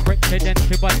 scriptures encrypted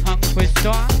into a tongue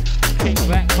twister. Kick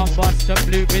back, combust the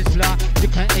blue bizzler. You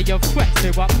can hear your threats, they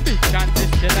want big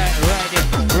transistor like ride it,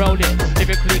 roll it,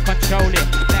 lyrically control it.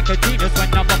 Like a genius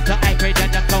when I'm up to high grade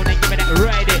and I'm cloning, give me that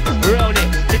ride it, roll it,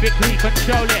 lyrically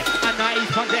control it.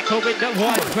 Anaïs on deck with the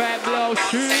one crab blow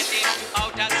street.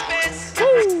 Outer space.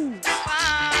 Woo!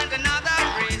 Find another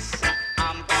race.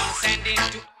 I'm gonna send it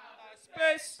to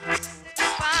space.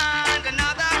 Find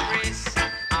another race.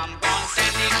 I'm gonna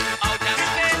send it to outer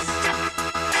space.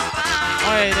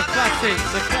 Oh yeah, the classics,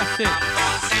 the classics. I'm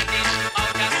gonna send it to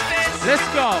outer space. Let's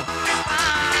go.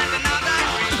 Find another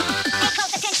race. Pay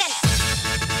close attention.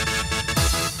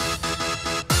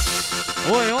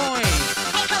 Oi, oi.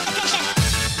 Pay close attention.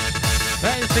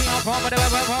 Let's see our bomb of the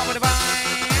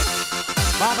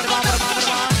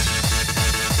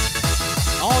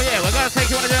Oh yeah, we're gonna take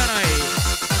you on a journey.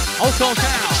 Also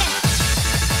town.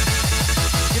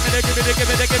 Give it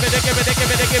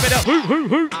a hoo hoo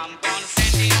hoo. I'm gonna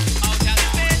send it to outer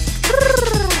space.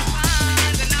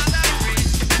 Find another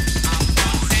race. I'm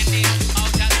gonna send it to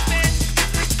outer space.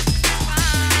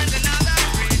 Find another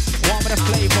race. One with a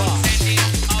flavor. Send it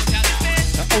to outer space.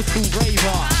 The O2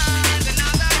 raver. Find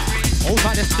another race. All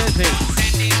by the steady.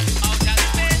 Send it to outer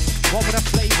space. One with a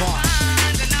flavor.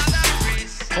 Find another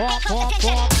race. Pop, pop,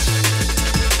 pop.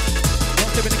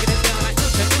 Don't give it, get it down like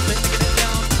this, get it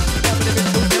down. Pop it a bit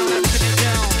too down, like get it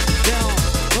down, down.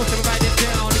 Don't give it, write it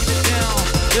down, get it down,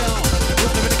 down.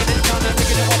 Don't give it, get it down, like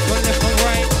get it up and left and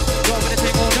right. Drop it a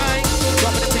thing all night,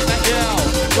 drop it a thing like down.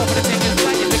 Drop it a thing is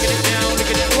like, look at it down, look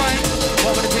at it right.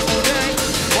 Drop it a thing all day,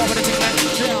 drop it a thing like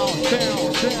down,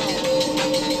 down, down.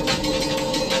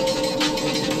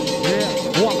 Yeah,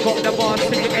 walk up the bar,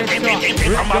 stick it extra.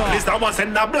 From a place that was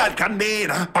in the blood canteen,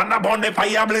 pan upon the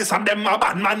fire blaze and them a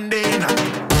bad man din.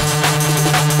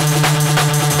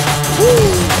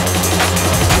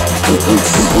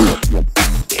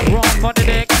 Wrong on the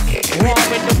deck, wrong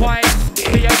with the white.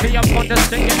 P.A.B up on the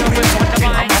stick and up on the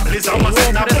mic. Place that was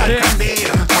in the blood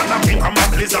canteen, pan up from a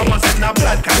place that was in the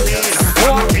blood canteen.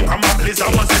 Pan up from a place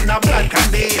that was in the blood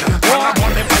canteen, pan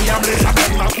upon the fire blaze and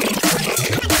them a.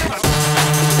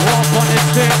 Walk on the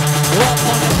stick, walk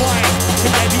on the white.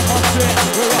 P.A.B on strip,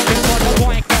 we're rocking on the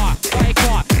white car.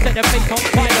 Set the face on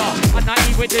fire.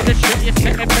 Anaïs with the shit, you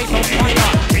set the face on fire.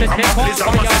 Set the fire. Place that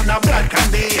was in the blood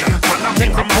canteen, pan up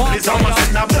from a place that was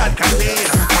in the blood canteen.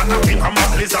 Pan up from a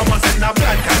place that was in the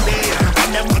blood canteen.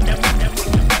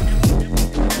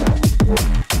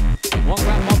 One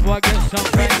grab my boy, get some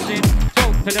fencing.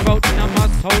 Talk to the road and I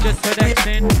must hold the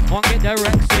selection. One get the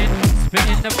rexing,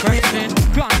 spinning the pressing.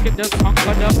 Can't get the tongue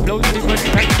for the flow, see what's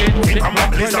catching. Sit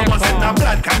back, place that was in the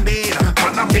blood canteen.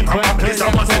 Pan up from a place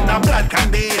that was in the blood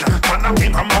canteen. Pan up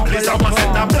from a place that was in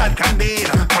the blood canteen.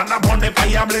 Pan up on the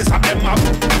fire blaze and them up.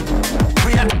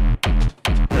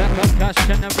 Black up cash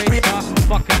generator,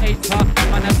 fucking hater.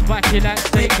 Man, I spike you like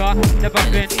Saker. Never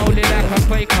been only like a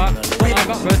Quaker. But I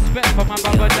got respect for my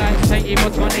brother like say he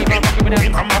was my neighbor. Rockin' with that.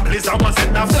 From a place that was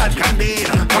in the blood canteen.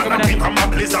 Pan up from a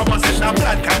place that was in the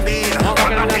blood canteen.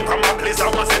 Pan up from a place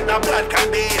that was in the blood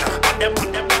canteen. And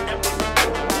them.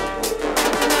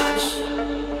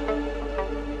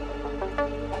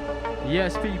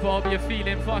 Yes, people, you're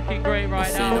feeling fucking great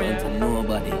right now, yeah.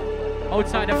 Nobody.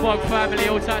 Outside the BOG family,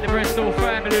 outside the Bristol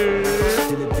family.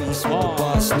 Still a beast with the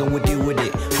boss, no one deal with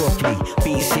it properly.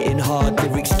 Beats hitting hard,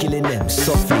 lyrics killing them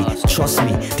softly. Trust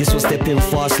me, this was stepping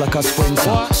fast like a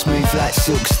sprinter. Smooth like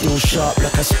silk, still sharp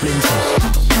like a splinter.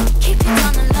 Keep it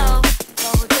on the low,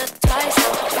 roll the dice,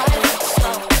 try to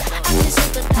slow. I can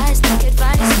sympathize, take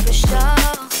advice for sure,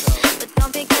 but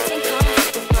don't be getting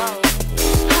comfortable.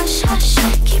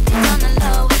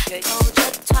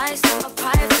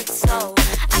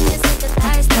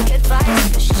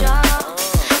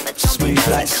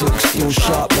 still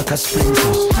sharp like a splinter.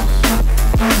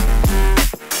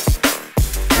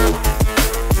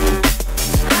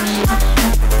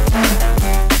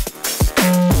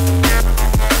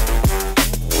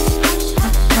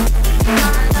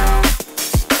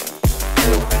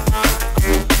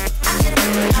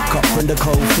 Cut from the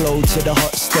cold flow to the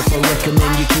hot stepper.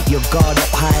 Recommend you keep your guard up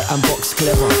high and box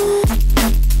clever.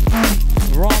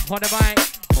 Romp on the mic,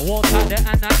 walk out the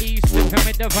Anna-East, sipping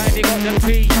with the vibe, you got the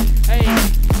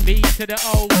P.A.B to the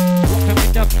O, rocking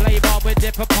with the flavor, we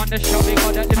dip upon the show, we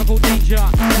got that lyrical danger,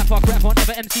 rapper, crap on,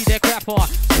 never MC their crapper,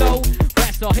 slow,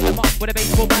 faster, hit them up with a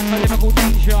baseball bat for lyrical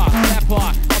danger,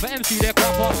 rapper, never MC their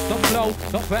crapper, don't slow,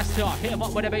 don't faster, hit them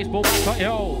up with a baseball bat for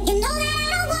yo. You know that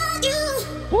I want you.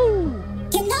 Woo.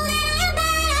 You know that I'm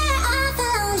better off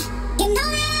alone. You know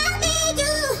that I need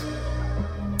you.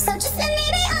 So just let me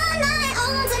be on my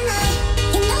own tonight.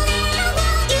 You know that I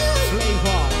want you.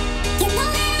 Flavor. You know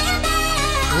that I'm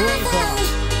better off alone.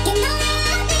 You know that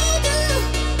I need you.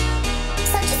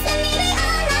 So just let me be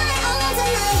on my own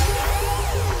tonight.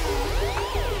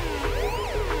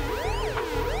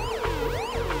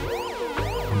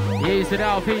 Use it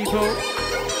out, people.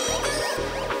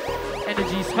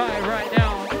 Energy's high right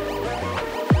now.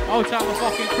 I'll tell my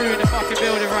fucking crew in the fucking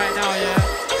building right now,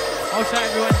 yeah. I'll tell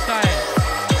everyone inside.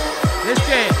 Let's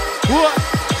get it. What?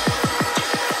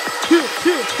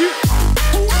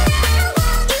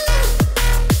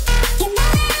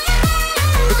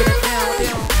 Look at it down,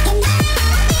 down.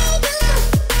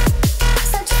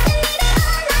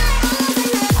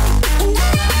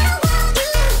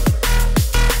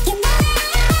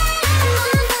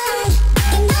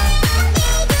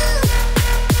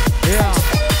 Yeah.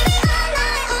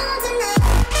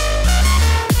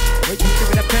 Wait, you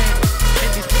give it a pen.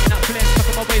 Envy's spitting up flames. Stuck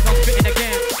on my ways, I'm spitting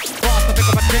again. Fast, I pick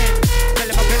up a 10. Fill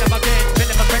him again.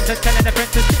 Filling my friends, telling the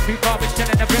friends to sit through garbage,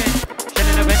 telling the friends.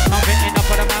 Telling the friends, I'm written up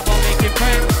for the man while making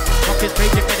friends. Rock his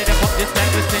face, you're ready to pop this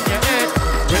language in your head.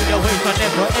 Bring your waist, I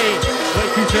never ate.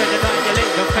 Wait, you turn the night, you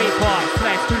late the paper.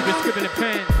 Slice through the scribbling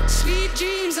pen. Sweet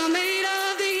dreams are made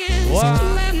of the ends. Wow.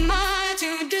 Who am I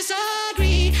to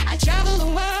disagree? I travel the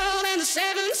world and the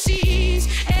 7 seas.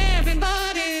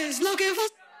 Everybody's looking for.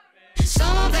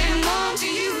 Some of them want to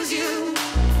use you.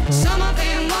 Some of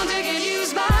them want to get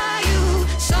used by you.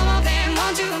 Some of them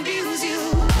want to abuse you.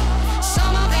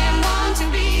 Some of them want to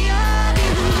be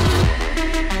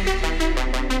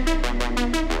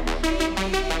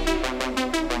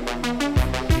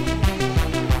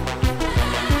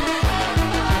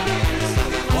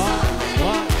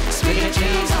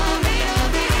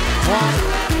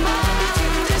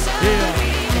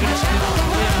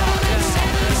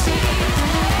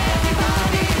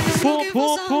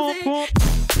Boom, boom, boom.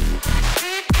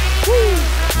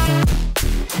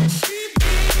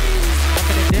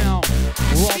 Rocking it down,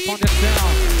 rock on the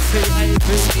sound. P.A.B,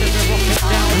 rock it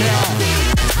down now.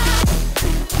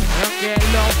 Don't get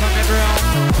low from the ground.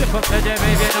 Slip up to the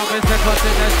baby, now we slip up to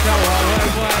the shower.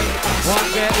 Way, won't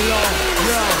get low,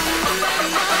 yeah.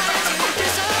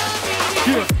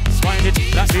 Find it,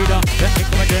 that leader. Let's pick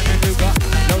up a German Luger.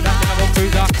 Load that thing of a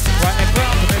cruiser. Right next to the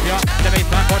familiar. The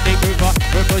baseline body groover.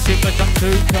 We're pushing for some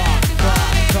two-car.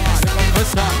 Looking for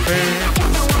something.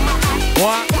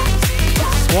 What?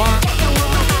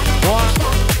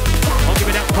 I'll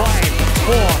give it that 5,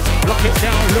 4. Lock it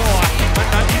down low. And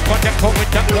now you got that call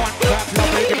with that one.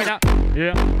 Lovely, give it that.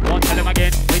 Yeah, one tell him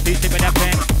again. We do shit with that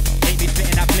pen. Ain't me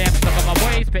spitting that flame. Stuck on my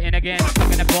way, spitting again. Stuck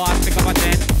in the bar, pick up a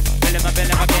 10. Fill him again.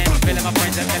 Filling my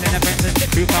friends and telling the friends. And sit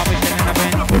through car, we chilling the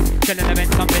vent. Chilling the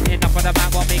vent, something in up for the man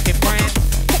while making friends.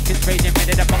 It's raging,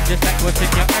 minute the bump just like what's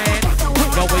in your head.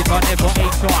 Always on it for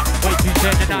 8 star. Way too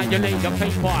turn and now you lay your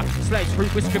paper. Slice through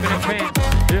with scribbling and pen.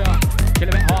 Yeah. Kill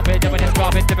a bit hard, bit, when it's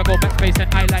garbage, typical backspace and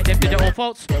highlight them digital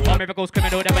faults. All miracles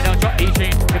criminal, then we don't drop these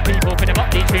tunes. The people for them up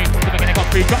these tunes. So we're gonna go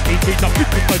free, drop these tunes. I'm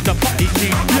 50 points up, fuck these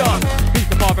tunes. Yeah. Who's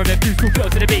the father of them musical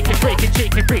flows to the bacon, breaking,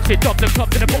 shaking, bricks, it drops and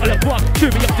clubs in a bottle of one.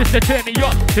 Turn me up just to turn me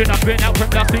up. Turn up, burn out from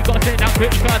last week, gotta sit down,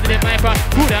 30 cars in my front.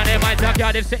 Cool down in my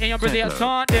backyard, they're sitting on Brazil,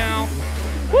 sun down.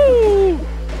 Woo!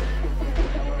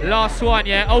 Last one,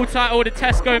 yeah. Old tight, all the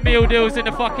Tesco meal deals in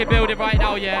the fucking building right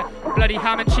now, yeah. Bloody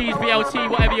ham and cheese, BLT,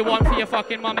 whatever you want for your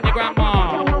fucking mum and your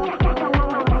grandma.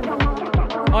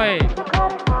 Oi.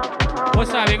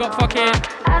 What's that? We got fucking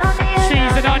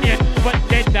cheese and onion. But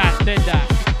did that.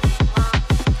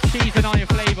 Cheese and onion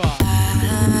flavour.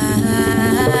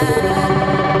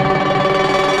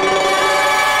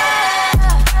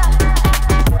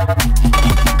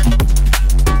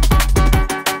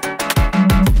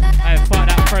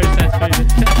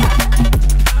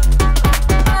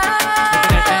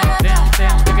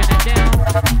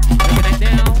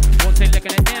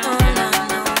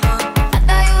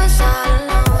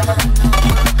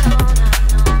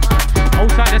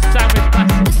 sandwich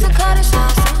massive. It's the cottage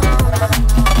sauce.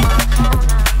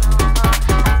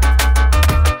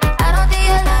 I don't think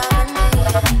you're loving me. I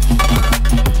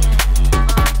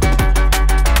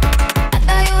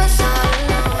thought you were so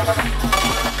alone.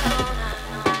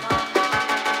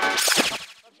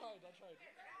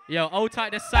 Yo, hold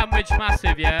tight the sandwich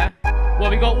massive, yeah? Well,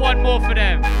 we got one more for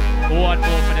them. One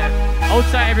more for them. Hold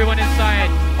tight everyone inside.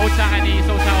 Hold tight Anaïs,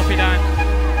 hold tight Oppidan.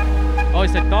 Oh,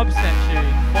 it's a dubstep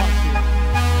tune. Fuck you.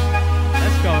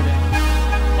 Let's go then.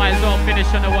 Might as well finish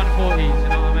on the 140s, you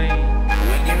know what I mean?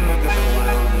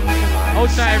 Hold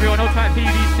tight everyone, hold tight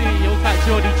PVC, hold tight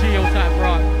Jordy G, hold tight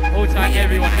Brock. Hold tight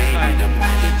everyone inside.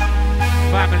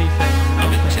 Family safe.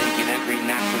 Taking every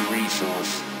natural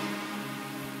resource.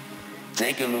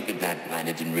 Take a look at that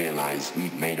planet and realize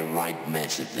we've made a right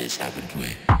mess of this, haven't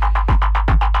we?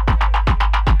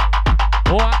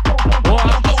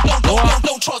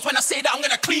 No choice when I say that I'm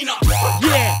gonna clean up.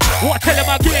 Yeah, what tell him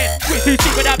again? Wait till you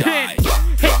see with that pin.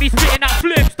 Hit me spitting that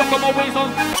flip, stuck on my ways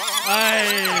on.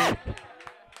 Aye.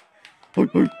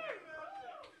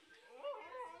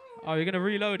 Oh, you're gonna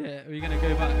reload it? Or are you gonna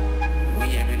go back?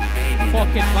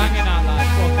 Fucking banging out like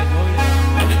fucking load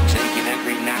it. Taking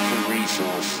every natural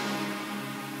resource.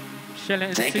 Shell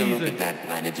it Take a look at that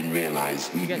planet and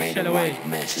realize we've made a right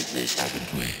mess of this,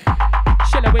 haven't we?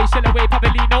 Shell away,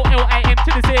 Pabellino, L-I-M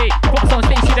to the Z. Box on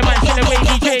stage, see the man, shell away,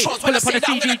 DJ. Pull up on the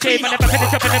CDJ, man, never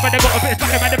finish up and never got a bit of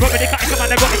back, man, never really cut, come on,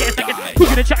 I gotta get a second. Who's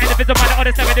gonna chat in the physical man, on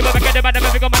the 7, never get the man,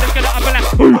 never got man, it's gonna up and like,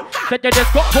 said you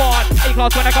just got caught.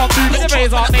 A-class when I got through with the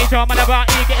razor, major, man, about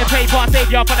E, getting paid for, save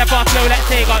you up on the fast flow, let's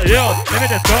take it, yo, let me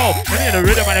just go. Let me get the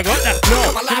rhythm, man, I got that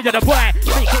flow. Let me get the boy,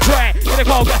 make it right. Get the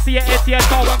call, got see it, STS,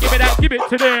 so I'll give it that, give it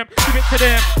to them, give it to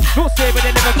them. No say, but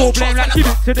they never go blame, like, give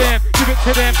it to them, give it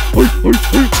to them.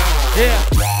 Yeah,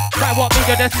 like what me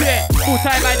you just say. Full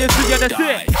time like this, you just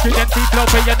say. You them see flow,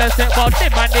 pay you just say. But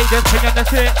them man they just pay you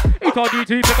just say. He told you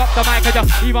to pick up the mic and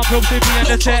just even prove to me and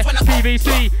just say.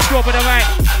 PVC, go over the mic.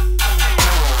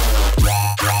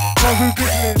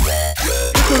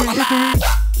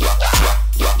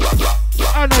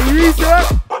 Anaïs.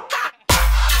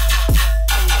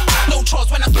 No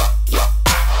choice when I.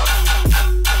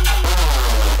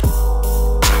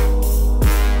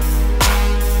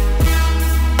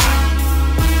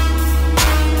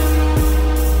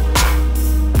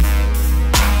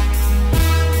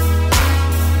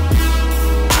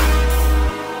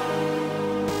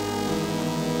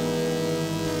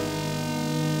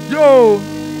 Yo!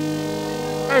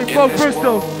 Hey, Bob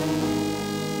Bristol!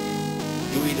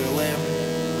 You either live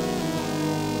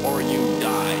or you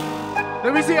die.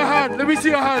 Let me see your hand, let me see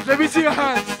your hands, let me see your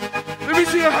hands. Let me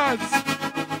see your hands.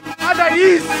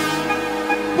 Anaïs!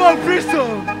 Bob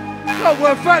Bristol!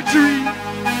 Cobweb Factory!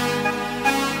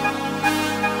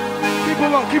 Keep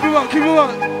him up, keep him up, keep him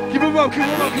up! Keep him up, keep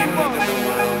him up, keep him up!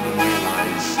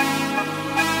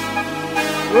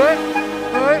 What?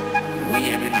 What? We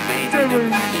have invaded the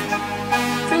planet.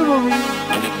 Timberly.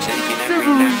 Undertaken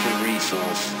every natural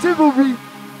resource. Timberly.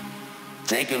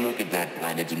 Take a look at that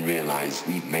planet and realize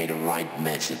we've made a right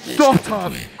mess of this. Stop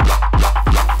time.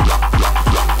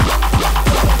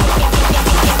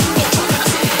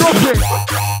 Stop it.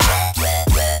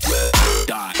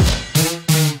 Die.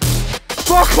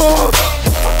 Fuck off.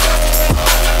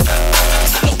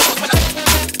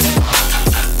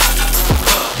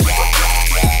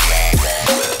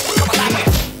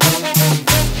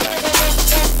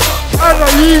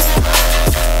 Anaïs!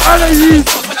 Anaïs!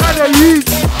 Anaïs!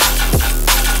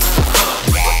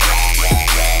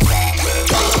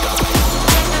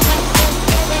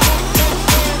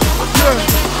 Yeah,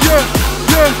 yeah,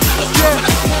 yeah, yeah.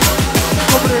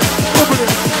 Over there, over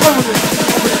there, over there,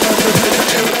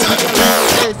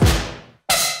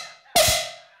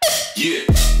 Yeah.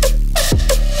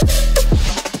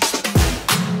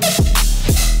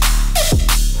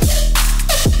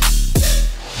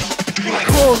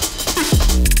 Cool.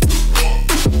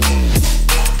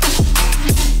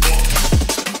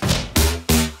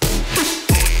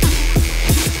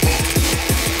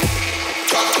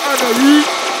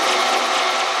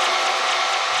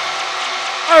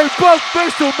 Hey, Bob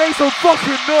Bristol, make some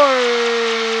fucking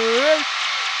noise!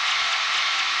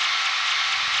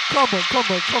 Come on, come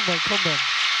on, come on, come on.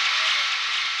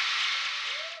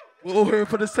 We're all here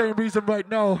for the same reason right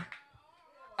now.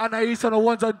 Anaïs on the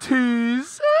ones and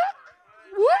twos.